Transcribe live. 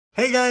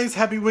Hey guys,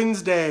 happy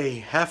Wednesday.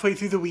 Halfway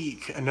through the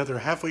week, another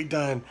halfway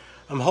done.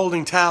 I'm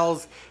holding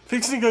towels,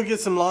 fixing to go get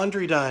some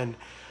laundry done.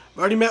 I've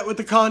already met with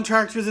the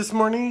contractor this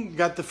morning,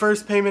 got the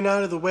first payment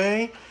out of the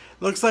way.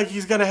 Looks like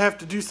he's gonna have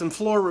to do some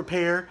floor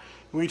repair.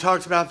 We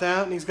talked about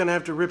that, and he's gonna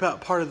have to rip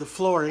out part of the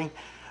flooring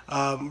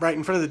right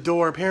in front of the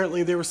door.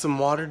 Apparently there was some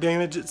water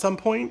damage at some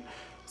point,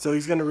 so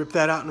he's gonna rip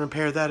that out and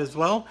repair that as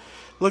well.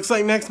 Looks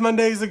like next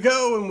Monday's a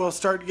go, and we'll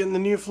start getting the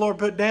new floor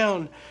put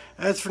down.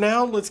 As for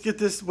now, let's get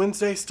this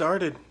Wednesday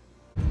started.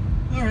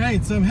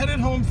 Alright, so I'm headed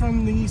home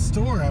from the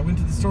store. I went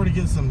to the store to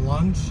get some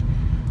lunch.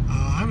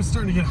 I was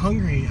starting to get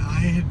hungry.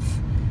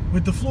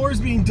 With the floors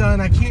being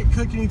done, I can't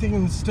cook anything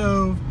in the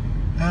stove.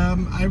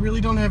 I really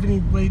don't have any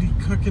way to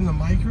cook in the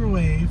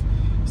microwave,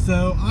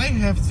 so I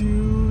have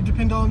to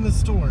depend on the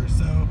store.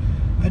 So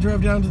I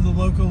drove down to the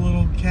local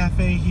little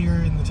cafe here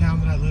in the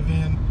town that I live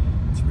in.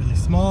 It's really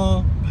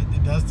small, but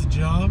it does the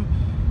job.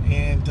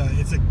 And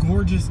it's a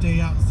gorgeous day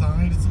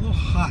outside. It's a little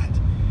hot.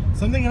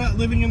 Something about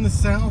living in the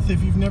South,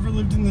 if you've never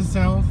lived in the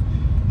South,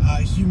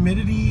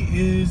 humidity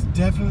is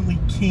definitely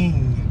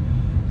king.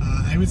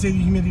 I would say the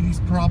humidity is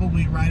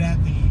probably right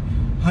at the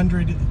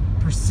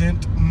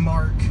 100%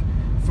 mark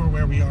for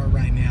where we are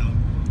right now,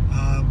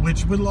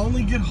 which will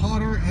only get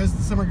hotter as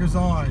the summer goes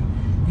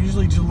on.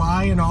 Usually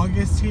July and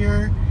August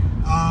here,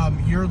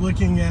 you're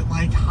looking at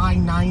like high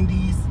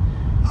 90s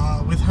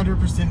with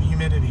 100%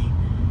 humidity.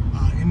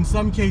 In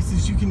some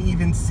cases, you can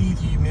even see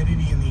the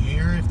humidity in the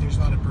air if there's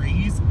not a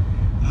breeze.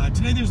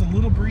 Today there's a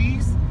little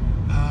breeze,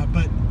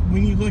 but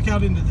when you look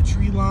out into the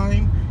tree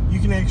line, you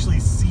can actually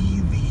see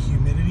the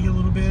humidity a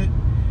little bit.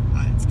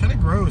 It's kind of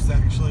gross,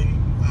 actually.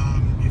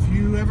 If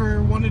you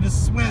ever wanted to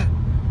sweat,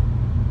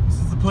 this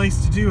is the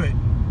place to do it.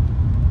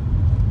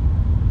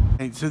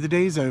 Right, so the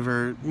day's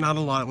over. Not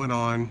a lot went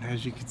on,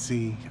 as you can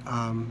see.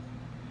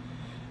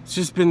 It's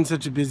just been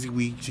such a busy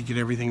week to get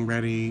everything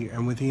ready,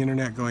 and with the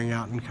internet going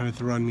out and kind of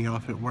throwing me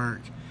off at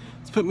work,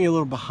 it's put me a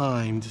little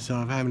behind, so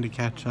I'm having to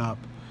catch up.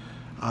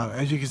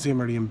 As you can see, I'm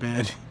already in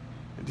bed.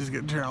 I just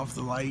got to turn off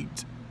the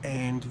light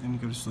and then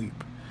go to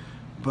sleep.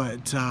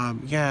 But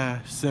yeah,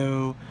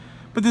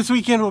 but this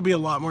weekend will be a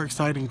lot more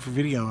exciting for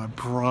video, I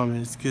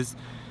promise, because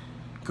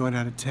going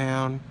out of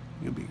town,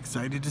 you'll be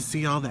excited to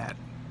see all that.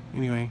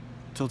 Anyway,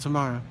 till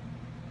tomorrow.